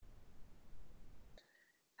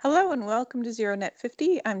Hello and welcome to Zero Net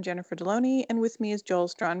 50. I'm Jennifer Deloney, and with me is Joel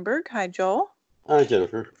Stronberg. Hi, Joel. Hi,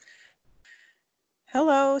 Jennifer.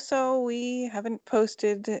 Hello. So we haven't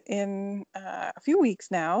posted in a few weeks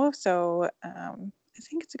now, so I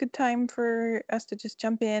think it's a good time for us to just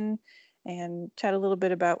jump in and chat a little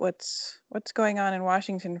bit about what's going on in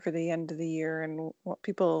Washington for the end of the year and what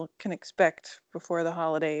people can expect before the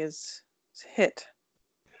holidays hit.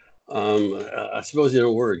 I suppose in a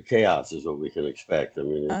word, chaos is what we can expect. I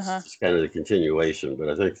mean, it's Uh-huh. just kind of the continuation, but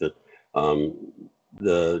I think that um,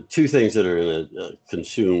 the two things that are going to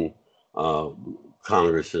consume uh,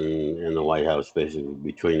 Congress and the White House basically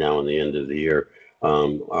between now and the end of the year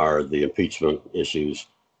are the impeachment issues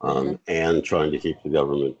Mm-hmm. and trying to keep the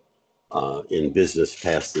government in business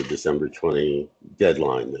past the December 20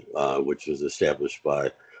 deadline, which was established by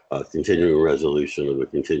a continuing resolution of a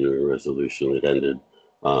continuing resolution that ended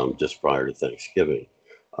just prior to Thanksgiving.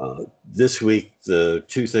 This week, the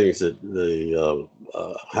two things that the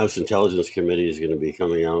House Intelligence Committee is going to be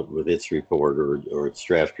coming out with its report or its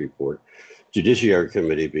draft report. Judiciary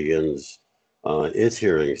Committee begins its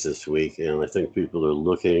hearings this week, and I think people are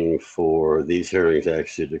looking for these hearings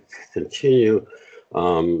actually to continue,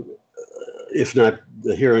 um, if not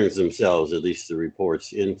the hearings themselves, at least the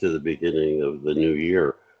reports into the beginning of the new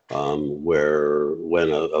year,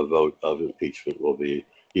 when a vote of impeachment will be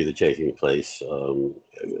either taking place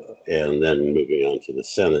and then moving on to the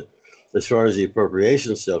Senate. As far as the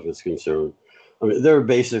appropriation stuff is concerned, I mean, there are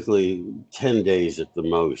basically 10 days at the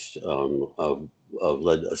most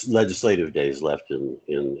legislative days left in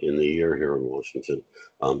the year here in Washington.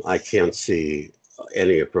 I can't see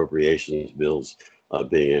any appropriations bills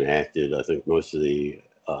being enacted. I think most of the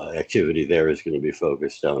activity there is going to be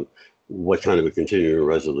focused on what kind of a continuing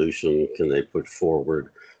resolution can they put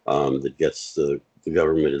forward that gets the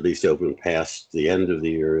government at least open past the end of the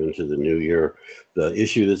year into the new year. The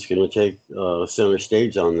issue that's going to take center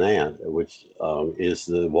stage on that, which is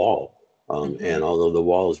the wall. Mm-hmm. And although the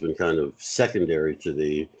wall has been kind of secondary to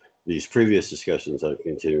these previous discussions on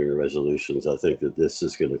continuing resolutions, I think that this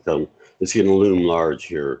is going to come, it's going to loom large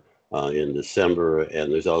here in December.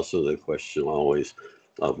 And there's also the question always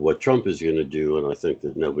of what Trump is going to do. And I think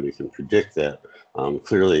that nobody can predict that.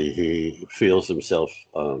 Clearly, he feels himself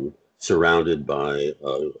surrounded by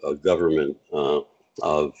a government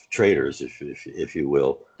of traitors, if you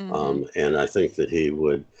will. Mm-hmm. And I think that he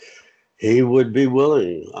would be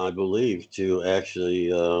willing, I believe, to actually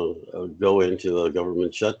go into a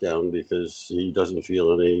government shutdown because he doesn't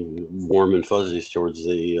feel any warm and fuzzies towards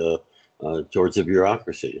the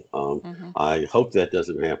bureaucracy. Mm-hmm. I hope that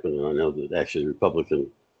doesn't happen, and I know that actually Republican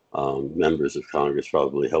members of Congress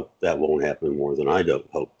probably hope that won't happen more than I don't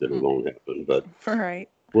hope that it won't happen. But Right.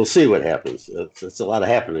 we'll see what happens. It's a lot of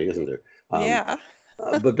happening, isn't there? Um, Yeah.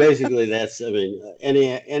 but basically, that's, I mean,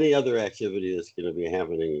 any other activity that's going to be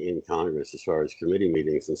happening in Congress as far as committee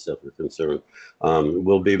meetings and stuff are concerned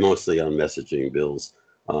will be mostly on messaging bills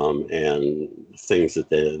and things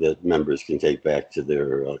that members can take back to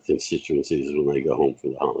their constituencies when they go home for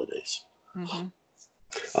the holidays. Mm-hmm.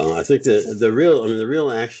 I think the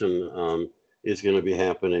real action is going to be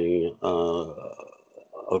happening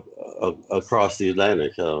across the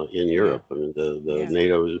Atlantic in Yeah. Europe. I mean, the Yeah.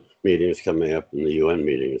 NATO meeting is coming up and the UN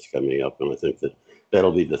meeting is coming up, and I think that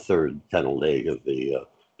that'll be the third kind of leg of the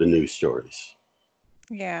news stories.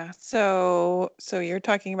 Yeah. So you're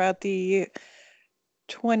talking about the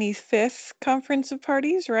 25th Conference of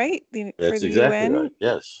Parties, right? For That's the exactly UN, right.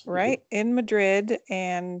 Yes. Mm-hmm. right? In Madrid,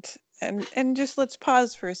 and just let's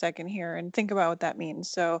pause for a second here and think about what that means.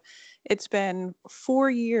 So it's been 4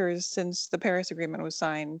 years since the Paris Agreement was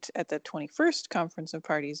signed at the 21st Conference of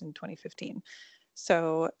Parties in 2015.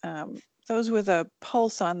 So those with a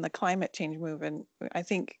pulse on the climate change movement, I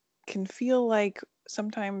think, can feel like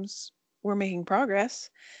sometimes we're making progress,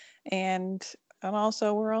 and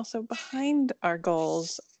also we're also behind our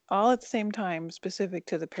goals all at the same time specific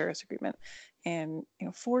to the Paris Agreement. And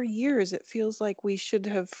 4 years, it feels like we should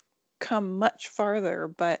have come much farther,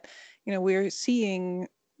 but we're seeing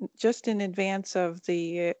just in advance of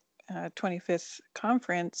the 25th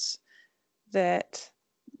conference that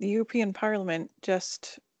the European Parliament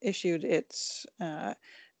just issued its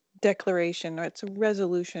declaration, or it's a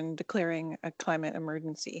resolution declaring a climate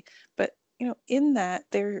emergency. But in that,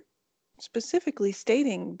 they're specifically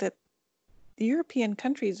stating that the European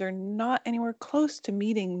countries are not anywhere close to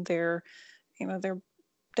meeting their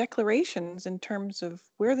declarations in terms of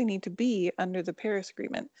where they need to be under the Paris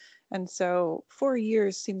Agreement. And so 4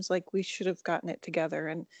 years seems like we should have gotten it together,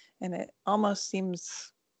 and it almost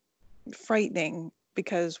seems frightening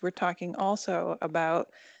because we're talking also about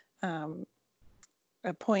um,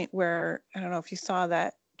 a point where, I don't know if you saw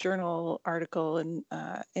that journal article in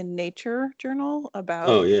Nature journal about,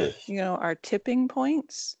 Oh, yes. our tipping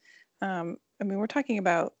points. I mean, we're talking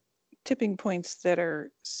about tipping points that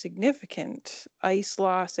are significant: ice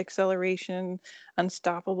loss, acceleration,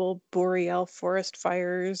 unstoppable boreal forest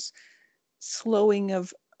fires, slowing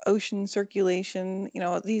of ocean circulation,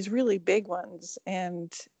 these really big ones.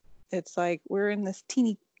 And it's like we're in this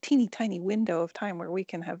teeny tiny window of time where we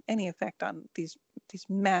can have any effect on these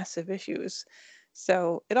massive issues.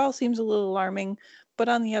 So it all seems a little alarming, but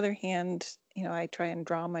on the other hand, I try and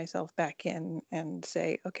draw myself back in and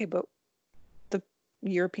say, okay, but the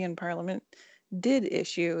European Parliament did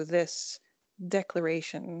issue this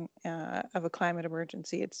declaration of a climate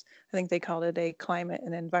emergency. I think they called it a climate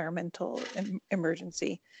and environmental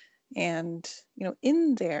emergency. And,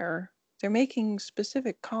 in there, they're making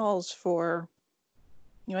specific calls for,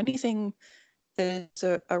 anything that is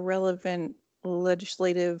a relevant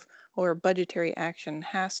legislative or budgetary action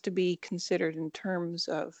has to be considered in terms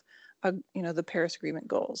of, the Paris Agreement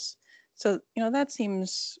goals. So, that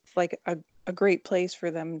seems like a great place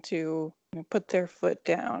for them to put their foot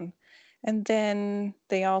down. And then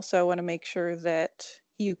they also want to make sure that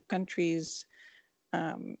EU countries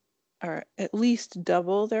are at least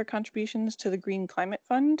double their contributions to the Green Climate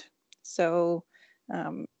Fund. So,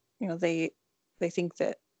 they think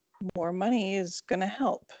that more money is going to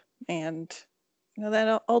help. And,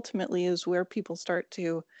 that ultimately is where people start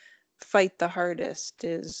to fight the hardest,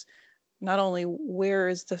 is not only where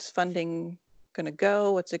is this funding going to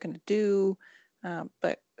go, what's it going to do,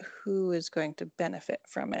 but who is going to benefit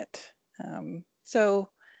from it. So,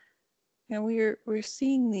 we're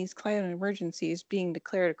seeing these climate emergencies being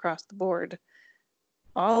declared across the board,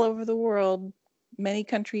 all over the world, many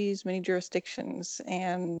countries, many jurisdictions,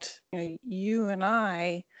 and you and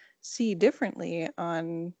I see differently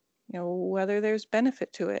on whether there's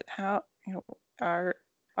benefit to it. How are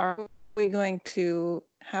we going to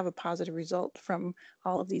have a positive result from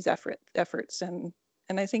all of these efforts? And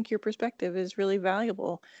I think your perspective is really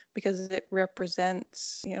valuable because it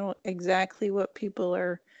represents exactly what people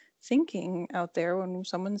are thinking out there when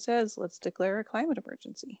someone says, let's declare a climate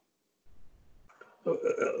emergency.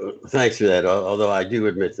 Thanks for that. Although I do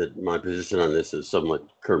admit that my position on this is somewhat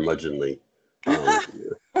curmudgeonly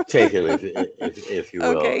taken, if you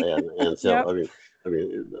will. Okay. And so, Yep. I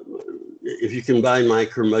mean, if you combine my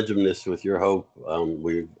curmudgeonness with your hope,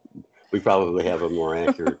 we probably have a more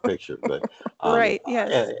accurate picture. But Right.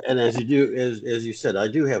 Yes. And as you said, I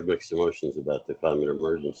do have mixed emotions about the climate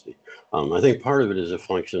emergency. I think part of it is a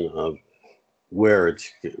function of where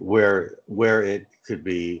it could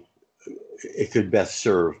be. It could best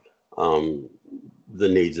serve the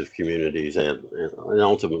needs of communities and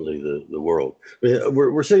ultimately the world. I mean,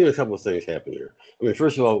 we're seeing a couple of things happen here. I mean,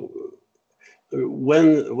 first of all,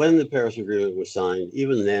 when the Paris Agreement was signed,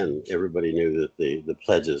 even then everybody knew that the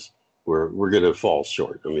pledges were going to fall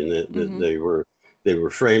short. I mean, they were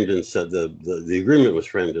framed in the agreement was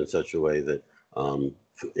framed in such a way that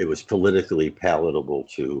it was politically palatable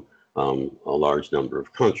to a large number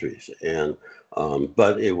of countries, and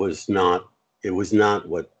but it was not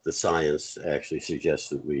what the science actually suggests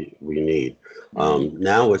that we need.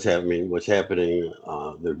 Now what's happening,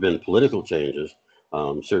 there have been political changes,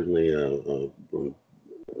 certainly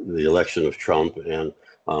the election of Trump and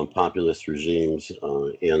populist regimes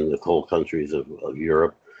in the coal countries of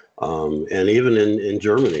Europe, and even in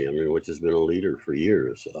Germany, I mean, which has been a leader for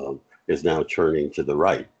years, is now turning to the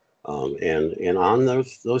right. And on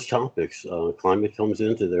those topics, climate comes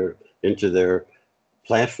into their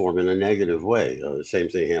platform in a negative way. The same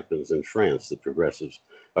thing happens in France. The progressives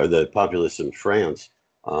or the populists in France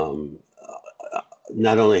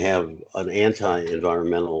not only have an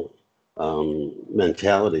anti-environmental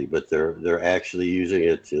mentality, but they're actually using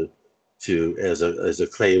it to as a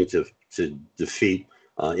claim to defeat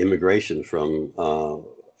immigration from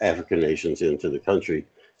African nations into the country,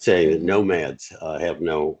 saying that nomads have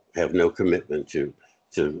no commitment to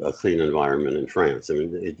a clean environment in France. I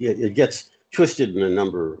mean, it gets twisted in a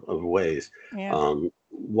number of ways. Yeah.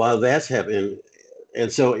 While that's happening,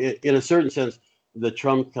 and so in a certain sense, the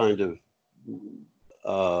Trump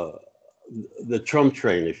the Trump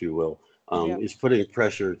train, if you will, is putting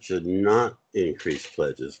pressure to not increase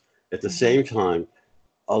pledges. At the same time,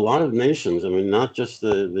 a lot of nations, I mean, not just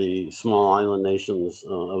the small island nations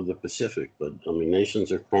of the Pacific, but I mean,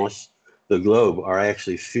 nations across the globe are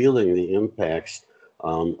actually feeling the impacts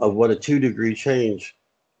of what a 2-degree change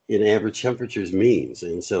in average temperatures means.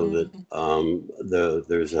 And so that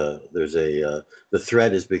the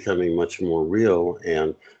threat is becoming much more real.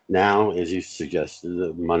 And now, as you suggested,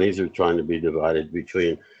 the monies are trying to be divided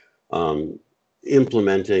between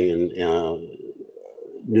implementing and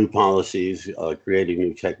new policies, creating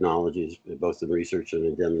new technologies, both in research and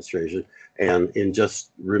in demonstration, and in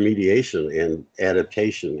just remediation and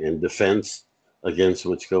adaptation and defense against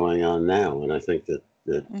what's going on now. And I think that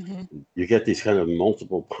Hmm. you get these kind of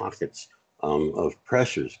multiple pockets of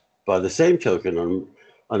pressures. By the same token,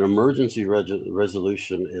 an emergency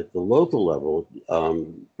resolution at the local level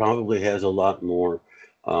probably has a lot more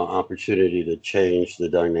opportunity to change the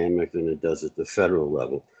dynamic than it does at the federal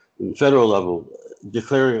level. In the federal level,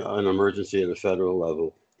 declaring an emergency at the federal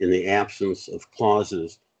level in the absence of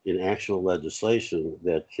clauses in actual legislation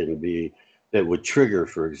that would trigger,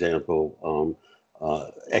 for example,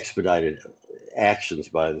 expedited actions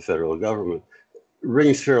by the federal government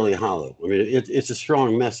rings fairly hollow. I mean, it's a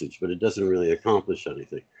strong message, but it doesn't really accomplish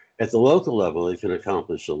anything. At the local level, it can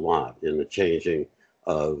accomplish a lot in the changing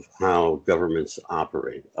of how governments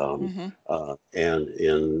operate Hmm. and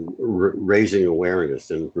in raising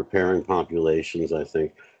awareness and preparing populations, I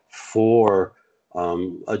think, for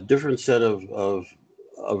a different set of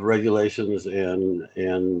regulations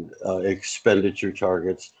and expenditure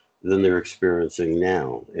targets than they're experiencing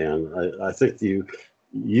now. And I think you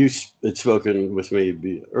had spoken with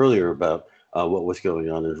me earlier about what was going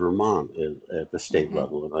on in Vermont at the state Hmm.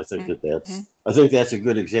 level, and I think Hmm. that's a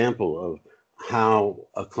good example of how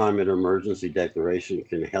a climate emergency declaration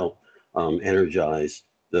can help energize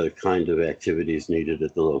the kind of activities needed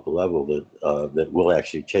at the local level that will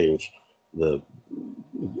actually change the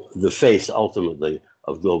face ultimately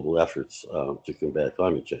of global efforts to combat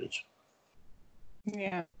climate change.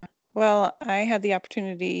 Yeah. Well, I had the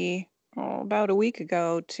opportunity about a week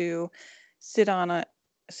ago to sit on a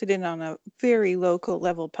sit in on a very local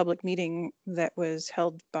level public meeting that was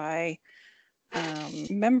held by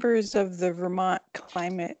members of the Vermont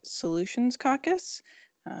Climate Solutions Caucus.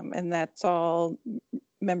 And that's all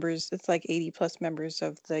members, it's like 80 plus members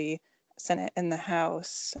of the Senate and the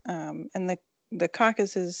House. And the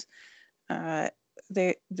caucus is,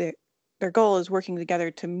 they, their goal is working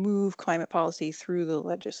together to move climate policy through the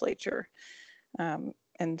legislature.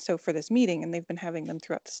 And so for this meeting, and they've been having them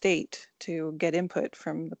throughout the state to get input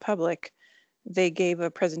from the public, they gave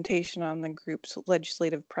a presentation on the group's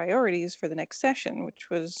legislative priorities for the next session,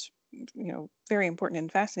 which was, very important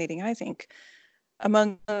and fascinating, I think.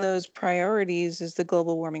 Among those priorities is the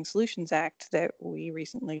Global Warming Solutions Act that we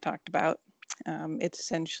recently talked about. It's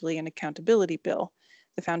essentially an accountability bill.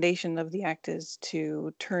 The foundation of the act is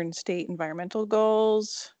to turn state environmental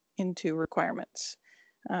goals into requirements.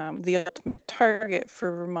 The ultimate target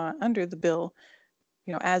for Vermont under the bill,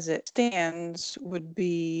 as it stands, would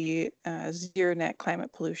be zero net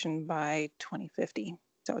climate pollution by 2050.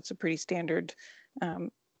 So it's a pretty standard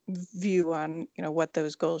view on, what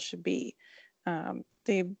those goals should be.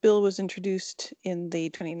 The bill was introduced in the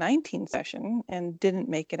 2019 session and didn't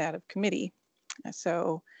make it out of committee.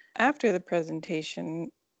 So after the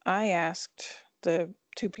presentation, I asked the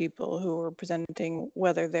two people who were presenting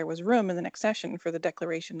whether there was room in the next session for the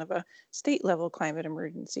declaration of a state level climate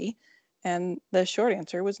emergency. And the short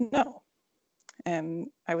answer was no. And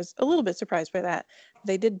I was a little bit surprised by that.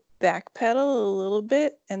 They did backpedal a little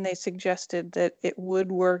bit and they suggested that it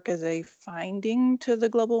would work as a finding to the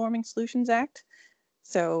Global Warming Solutions Act.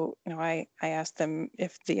 So, I asked them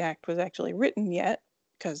if the act was actually written yet,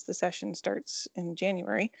 because the session starts in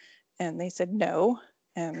January, and they said no.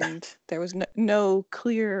 And there was no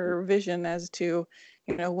clear vision as to,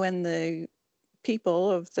 when the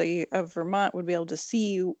people of Vermont would be able to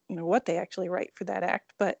see, what they actually write for that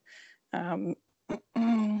act. But um,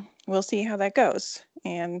 we'll see how that goes.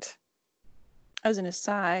 And as an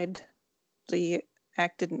aside, the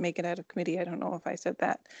act didn't make it out of committee. I don't know if I said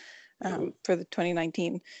that. For the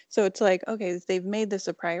 2019. So it's like, okay, they've made this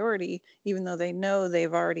a priority, even though they know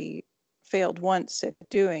they've already failed once at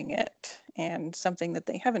doing it, and something that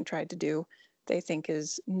they haven't tried to do, they think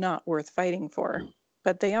is not worth fighting for.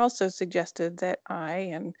 But they also suggested that I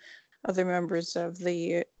and other members of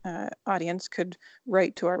the audience could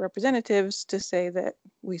write to our representatives to say that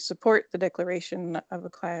we support the declaration of a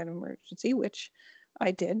climate emergency, which I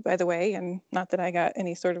did, by the way, and not that I got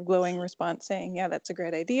any sort of glowing response saying, yeah, that's a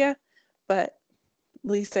great idea, but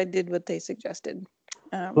at least I did what they suggested.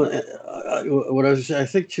 Well, what I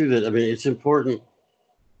think too that I mean it's important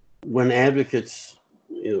when advocates,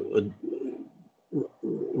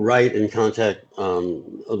 write and contact the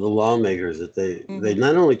lawmakers that they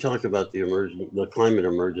not only talk about the climate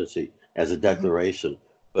emergency as a declaration,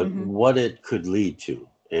 but what it could lead to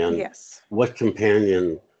and Yes. what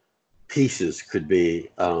companion pieces could be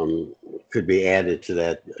added to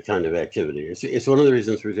that kind of activity. It's one of the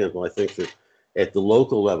reasons, for example, I think that at the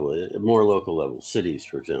local level, more local level, cities,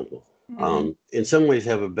 for example, in some ways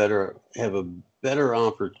have a better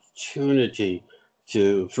opportunity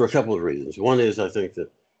to, for a couple of reasons. One is I think that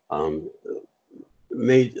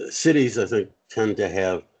cities, I think, tend to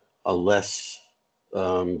have a less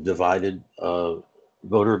divided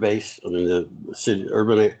voter base. I mean,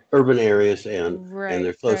 the urban areas and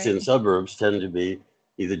their close-in suburbs tend to be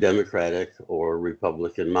either Democratic or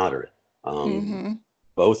Republican moderate.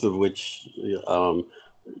 Both of which,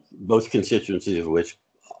 both constituencies of which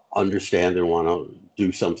understand and want to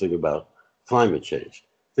do something about climate change.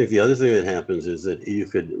 I think the other thing that happens is that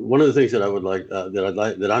one of the things that I would like,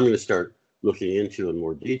 that I'm going to start looking into in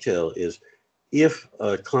more detail is if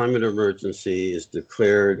a climate emergency is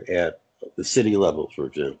declared at the city level, for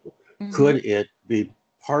example, could it be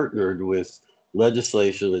partnered with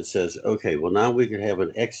legislation that says, okay, well, now we could have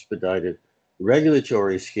an expedited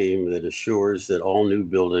regulatory scheme that assures that all new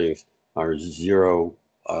buildings are net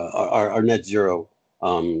zero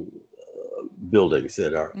buildings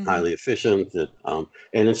that are highly efficient, that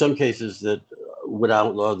and in some cases that would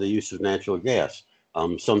outlaw the use of natural gas.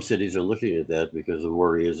 Some cities are looking at that because the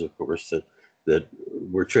worry is, of course, that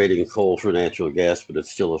we're trading coal for natural gas, but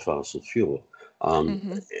it's still a fossil fuel.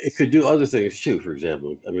 It could do other things too. For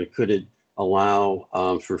example, I mean, could it allow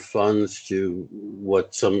for funds to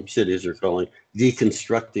what some cities are calling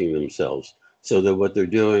deconstructing themselves, so that what they're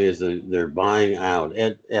doing is they're buying out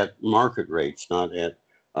at market rates, not at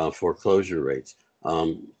foreclosure rates,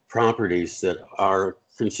 properties that are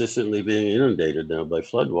consistently being inundated now by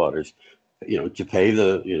floodwaters, to pay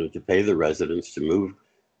the residents to move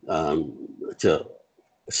to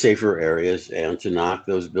safer areas and to knock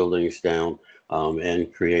those buildings down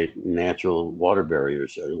and create natural water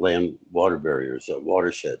barriers, land water barriers,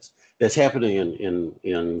 watersheds. That's happening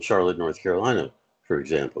in Charlotte, North Carolina, for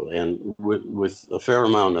example, and with a fair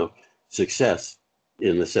amount of success,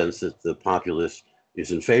 in the sense that the populace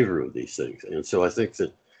is in favor of these things. And so I think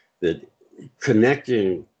that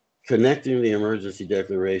connecting the emergency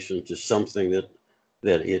declaration to something that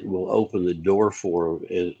it will open the door for,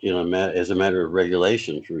 as a matter of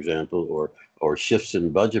regulation, for example, or shifts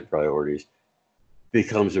in budget priorities,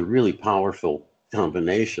 becomes a really powerful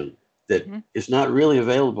combination that is not really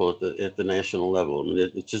available at the national level. I mean,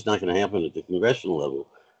 it's just not going to happen at the congressional level.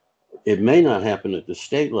 It may not happen at the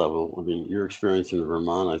state level. I mean, your experience in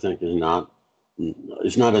Vermont, I think, is not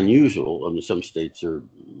unusual. I mean, some states are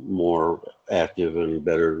more active and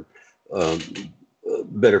better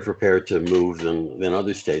prepared to move than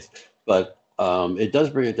other states, but it does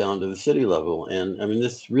bring it down to the city level. And I mean,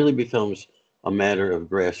 this really becomes a matter of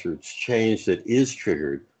grassroots change that is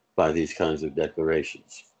triggered by these kinds of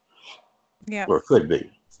declarations. Yeah. Or could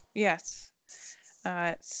be. Yes.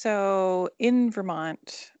 So in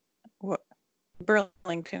Vermont,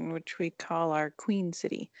 Burlington, which we call our Queen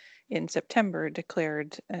City, in September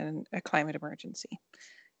declared a climate emergency.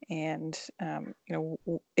 And,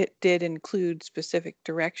 it did include specific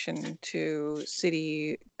direction to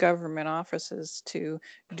city government offices to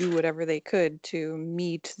do whatever they could to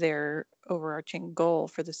meet their overarching goal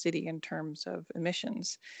for the city in terms of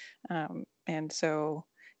emissions. And so,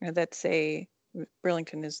 that's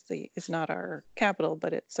Burlington is not our capital,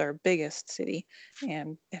 but it's our biggest city,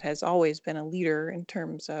 and it has always been a leader in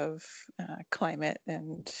terms of climate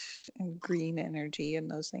and green energy and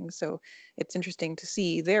those things. So it's interesting to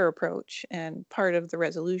see their approach, and part of the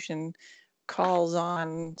resolution calls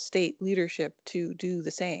on state leadership to do the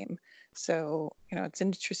same. So it's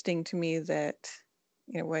interesting to me that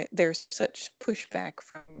there's such pushback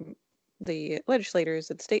from the legislators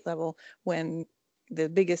at the state level when the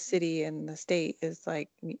biggest city in the state is like,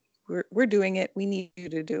 we're doing it, we need you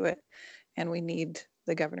to do it, and we need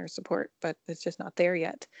the governor's support, but it's just not there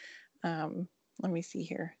yet. Let me see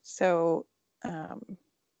here. So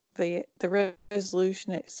the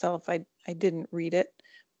resolution itself, I didn't read it,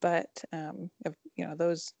 but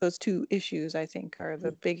those two issues, I think, are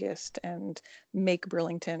the biggest and make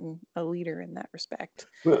Burlington a leader in that respect.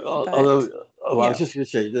 Well, I was just going to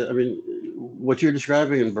say that, I mean, what you're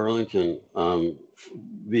describing in Burlington,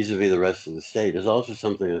 vis-a-vis the rest of the state, is also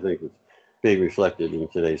something I think that's being reflected in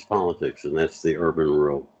today's politics, and that's the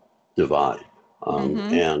urban-rural divide.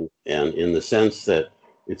 And in the sense that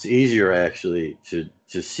it's easier actually to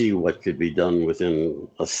see what could be done within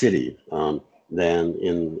a city than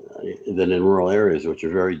in rural areas, which are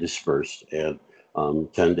very dispersed and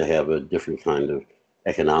tend to have a different kind of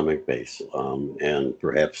economic base and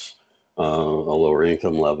perhaps a lower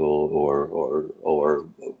income level or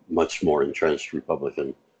much more entrenched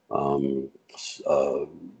Republican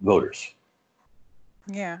voters.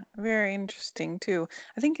 Yeah, very interesting too.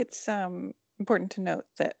 I think it's important to note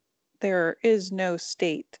that there is no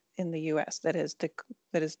state in the U.S. that has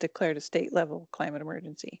declared a state level climate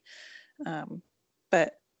emergency.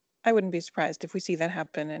 But I wouldn't be surprised if we see that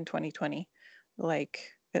happen in 2020, like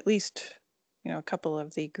at least, a couple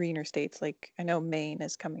of the greener states, like I know Maine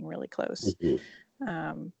is coming really close.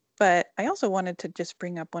 But I also wanted to just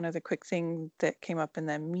bring up one other quick thing that came up in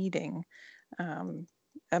that meeting.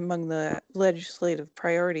 Among the legislative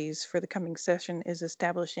priorities for the coming session is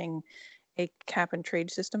establishing a cap and trade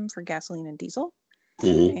system for gasoline and diesel.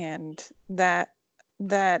 And that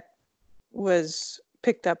was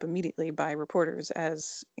picked up immediately by reporters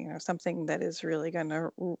as something that is really going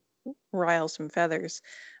to rile some feathers.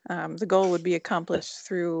 The goal would be accomplished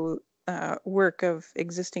through work of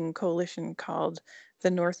existing coalition called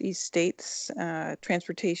the Northeast States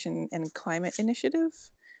Transportation and Climate Initiative,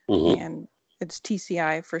 and it's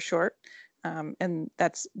TCI for short. And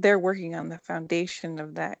they're working on the foundation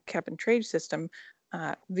of that cap and trade system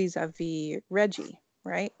vis-a-vis RGGI,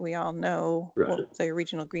 right? We all know the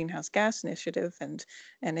Regional Greenhouse Gas Initiative, and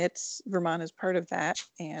Vermont is part of that,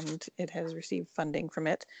 and it has received funding from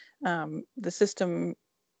it. The system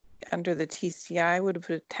under the TCI would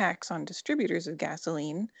put a tax on distributors of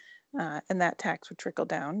gasoline, and that tax would trickle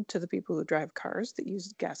down to the people who drive cars that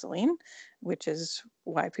use gasoline, which is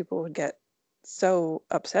why people would get so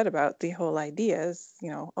upset about the whole idea is,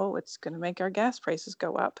 it's going to make our gas prices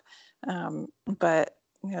go up. But,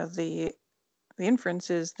 the inference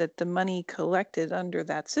is that the money collected under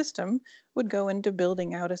that system would go into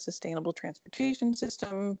building out a sustainable transportation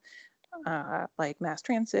system, like mass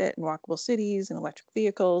transit and walkable cities and electric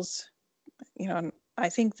vehicles. And I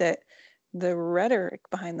think that the rhetoric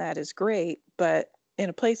behind that is great, but in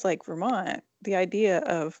a place like Vermont, the idea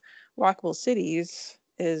of walkable cities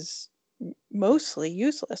is mostly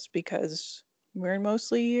useless because we're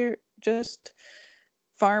mostly just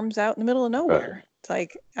farms out in the middle of nowhere. It's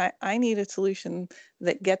like I need a solution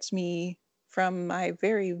that gets me from my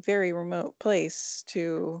very, very remote place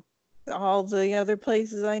to all the other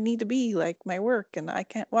places I need to be, like my work, and I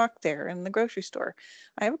can't walk there, and the grocery store.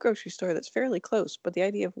 I have a grocery store that's fairly close, but the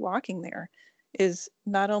idea of walking there is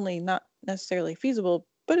not only not necessarily feasible,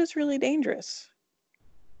 but it's really dangerous.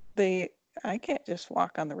 I can't just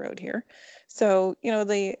walk on the road here. So,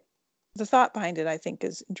 the thought behind it, I think,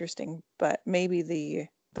 is interesting, but maybe the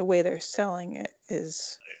way they're selling it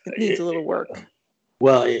needs a little work.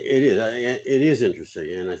 Well, it is. It is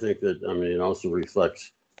interesting, and I think that it also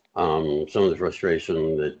reflects some of the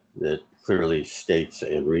frustration that clearly states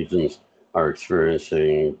and regions are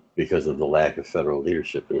experiencing because of the lack of federal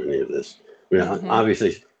leadership in any of this.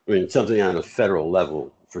 Obviously, something on a federal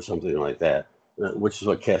level for something like that, which is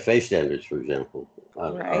what CAFE standards, for example,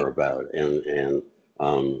 are about, and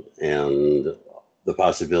the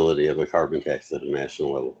possibility of a carbon tax at a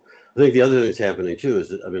national level. I think the other thing that's happening too is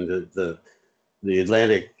that the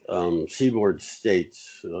Atlantic seaboard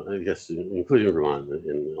states, I guess, including Vermont,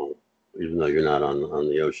 even though you're not on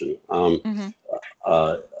the ocean,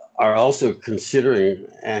 are also considering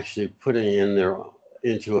actually putting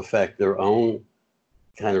into effect their own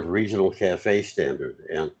kind of regional CAFE standard,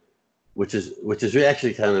 and which is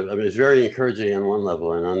actually kind of, it's very encouraging on one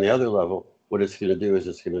level, and on the other level, what it's going to do is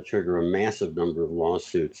it's going to trigger a massive number of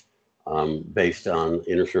lawsuits based on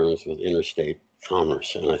interference with interstate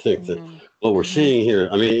commerce. And I think that what we're seeing here,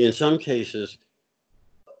 in some cases,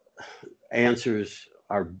 answers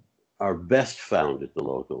are best found at the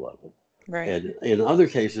local level. Right. And in other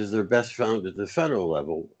cases, they're best found at the federal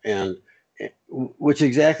level, and which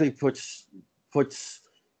exactly puts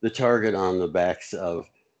the target on the backs of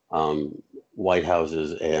White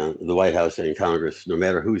Houses and the White House and Congress, no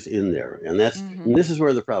matter who's in there. And and this is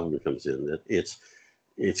where the problem comes in, that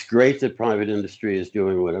it's great that private industry is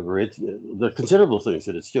doing whatever the considerable things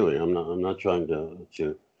that it's doing. I'm not trying to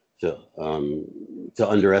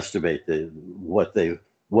underestimate what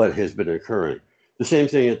has been occurring. The same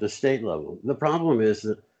thing at the state level. The problem is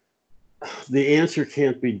that the answer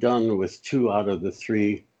can't be done with 2 out of the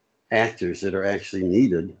 3 actors that are actually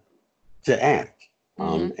needed to act.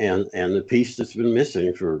 And the piece that's been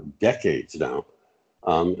missing for decades now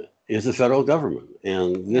is the federal government.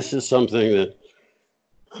 And this is something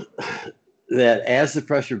that as the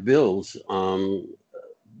pressure builds,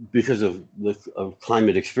 because of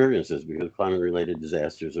climate experiences, because of climate-related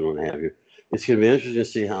disasters and what have you, it's going to be interesting to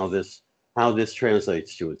see how this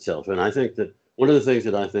translates to itself. And I think that one of the things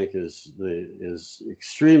that I think is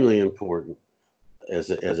extremely important as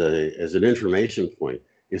an information point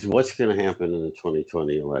is what's going to happen in the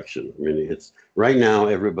 2020 election. It's right now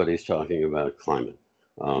everybody's talking about climate,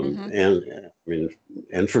 and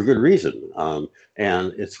for good reason.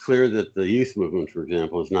 And it's clear that the youth movement, for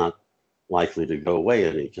example, is not likely to go away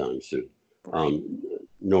anytime soon.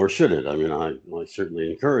 nor should it. I mean, I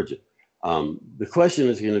certainly encourage it. The question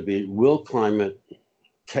is going to be, will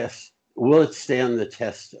it stand the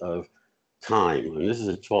test of time? And this is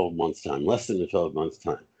a 12 months time, less than a 12 months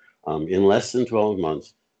time. In less than 12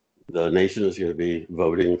 months, the nation is going to be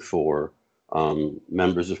voting for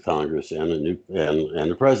members of Congress and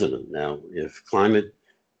the president. Now, if climate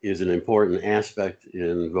is an important aspect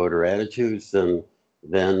in voter attitudes, then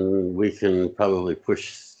we can probably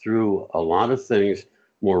push through a lot of things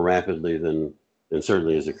more rapidly than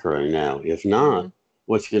certainly is occurring now. If not,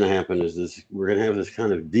 what's going to happen is we're going to have this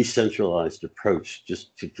kind of decentralized approach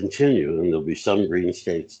just to continue, and there'll be some green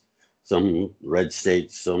states, some red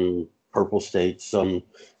states, some purple states, some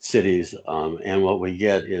cities, and what we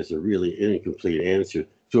get is a really incomplete answer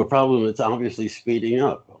to a problem that's obviously speeding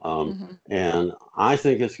up. And I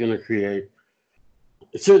think it's certainly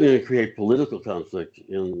going to create political conflict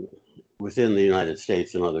within the United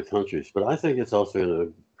States and other countries, but I think it's also going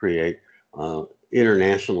to create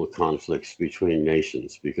international conflicts between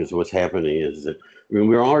nations, because what's happening is that, I mean,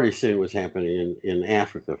 we're already seeing what's happening in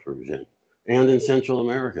Africa, for example, and in Central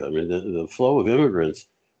America. I mean, the flow of immigrants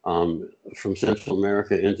from Central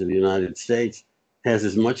America into the United States has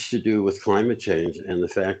as much to do with climate change and the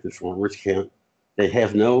fact that farmers they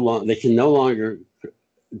can no longer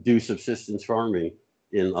do subsistence farming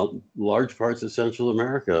in large parts of Central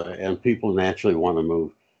America, and people naturally want to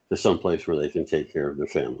move to someplace where they can take care of their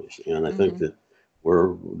families. And I think that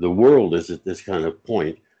the world is at this kind of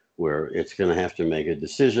point where it's going to have to make a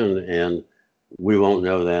decision, and we won't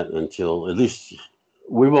know that until, at least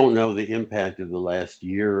we won't know the impact of the last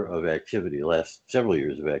year of activity, last several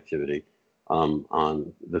years of activity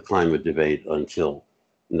on the climate debate until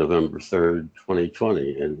November 3rd,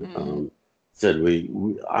 2020. And said we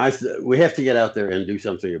have to get out there and do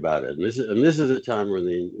something about it. And this is a time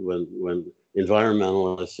when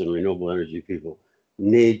environmentalists and renewable energy people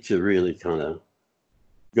need to really kind of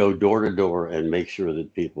go door to door and make sure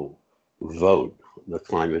that people vote the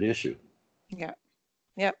climate issue. Yeah.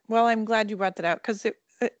 Well, I'm glad you brought that out, because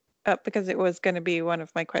it was going to be one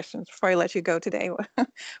of my questions before I let you go today,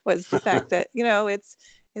 was the fact that, it's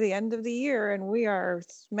the end of the year and we are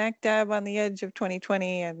smack dab on the edge of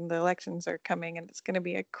 2020 and the elections are coming, and it's going to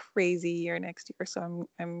be a crazy year next year. So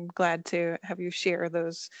I'm glad to have you share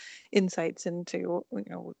those insights into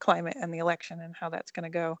climate and the election and how that's going to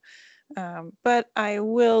go. But I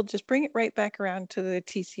will just bring it right back around to the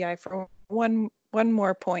TCI for one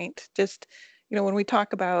more point. Just, when we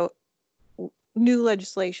talk about new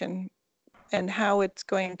legislation and how it's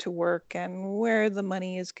going to work and where the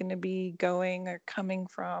money is going to be going or coming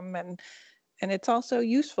from, and it's also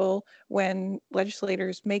useful when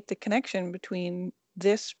legislators make the connection between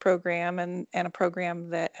this program and a program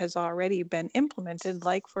that has already been implemented,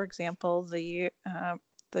 like, for example, the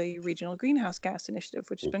Regional Greenhouse Gas Initiative,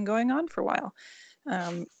 which has been going on for a while.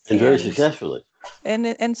 And very successfully.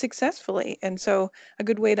 And successfully. And so a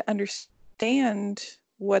good way to understand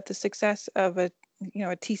what the success of a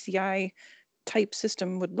TCI type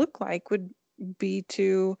system would look like would be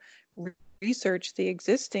to research the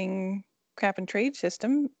existing cap and trade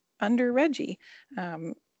system under RGGI.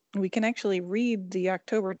 We can actually read the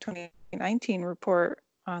October 2019 report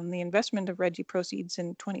on the investment of RGGI proceeds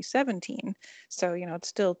in 2017. So, it's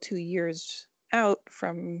still 2 years out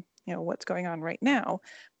from, what's going on right now,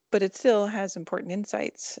 but it still has important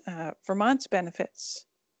insights. Vermont's benefits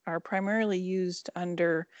are primarily used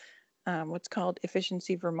under what's called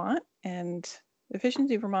Efficiency Vermont, and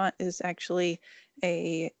Efficiency Vermont is actually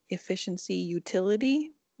a efficiency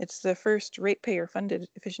utility. It's the first ratepayer funded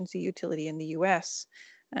efficiency utility in the U.S.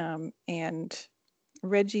 And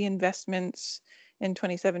RGGI investments in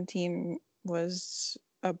 2017 was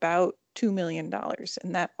about $2 million,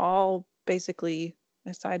 and that all basically,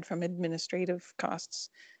 aside from administrative costs,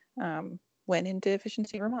 went into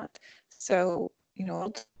Efficiency Vermont. So,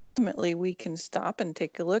 ultimately we can stop and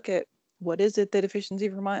take a look at what is it that Efficiency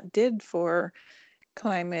Vermont did for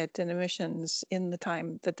climate and emissions in the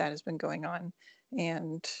time that has been going on.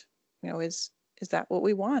 And, is that what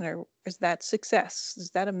we want, or is that success?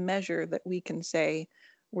 Is that a measure that we can say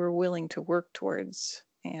we're willing to work towards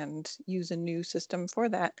and use a new system for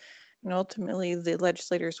that? And ultimately the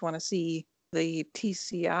legislators want to see the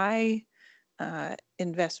TCI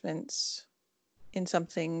investments in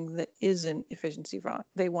something that isn't Efficiency Vermont.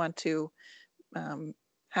 They want to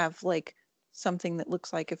have like something that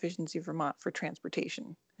looks like Efficiency Vermont for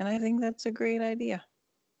transportation. And I think that's a great idea.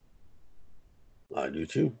 I do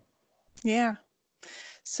too. Yeah.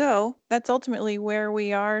 So that's ultimately where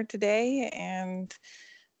we are today. And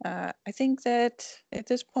I think that at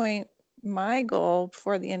this point, my goal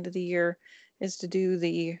before the end of the year is to do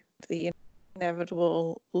the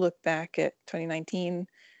inevitable look back at 2019,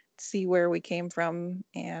 see where we came from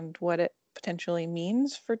and what it potentially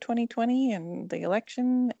means for 2020 and the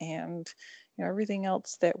election and everything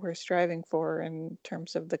else that we're striving for in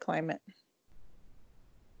terms of the climate.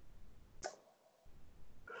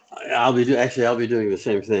 I'll be doing the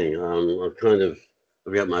same thing.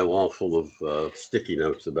 I've got my wall full of sticky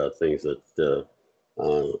notes about things that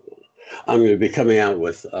I'm going to be coming out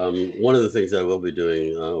with. One of the things I will be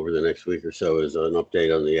doing over the next week or so is an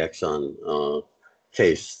update on the Exxon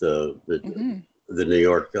case. The New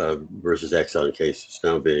York versus Exxon case is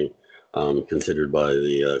now being considered by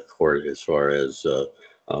the court as far as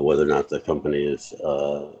whether or not the company is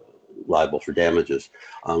liable for damages.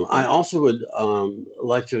 I also would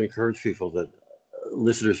like to encourage people that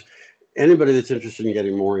listeners, anybody that's interested in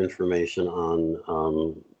getting more information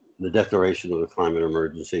on the declaration of a climate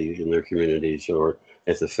emergency in their communities or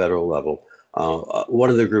at the federal level. One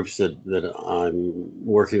of the groups that I'm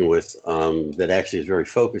working with that actually is very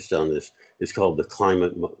focused on this is called the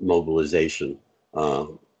Climate Mobilization.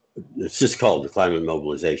 It's just called the Climate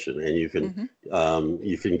Mobilization, and you can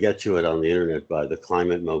get to it on the internet by the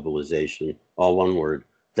Climate Mobilization, all one word,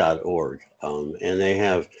 .org, and they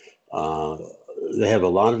have a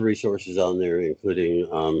lot of resources on there, including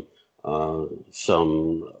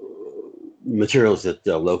some materials that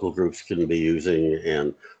local groups can be using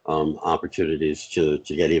and opportunities to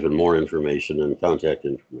get even more information and contact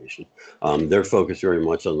information. They're focused very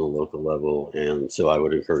much on the local level, and so I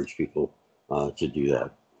would encourage people to do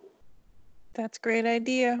that. That's a great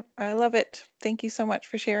idea. I love it. Thank you so much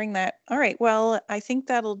for sharing that. All right. Well, I think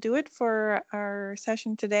that'll do it for our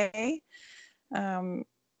session today. I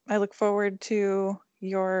look forward to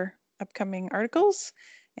your upcoming articles.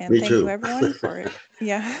 And thank you everyone for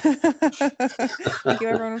thank you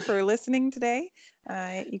everyone for listening today.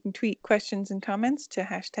 You can tweet questions and comments to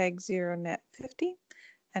 #0net50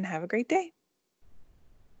 and have a great day.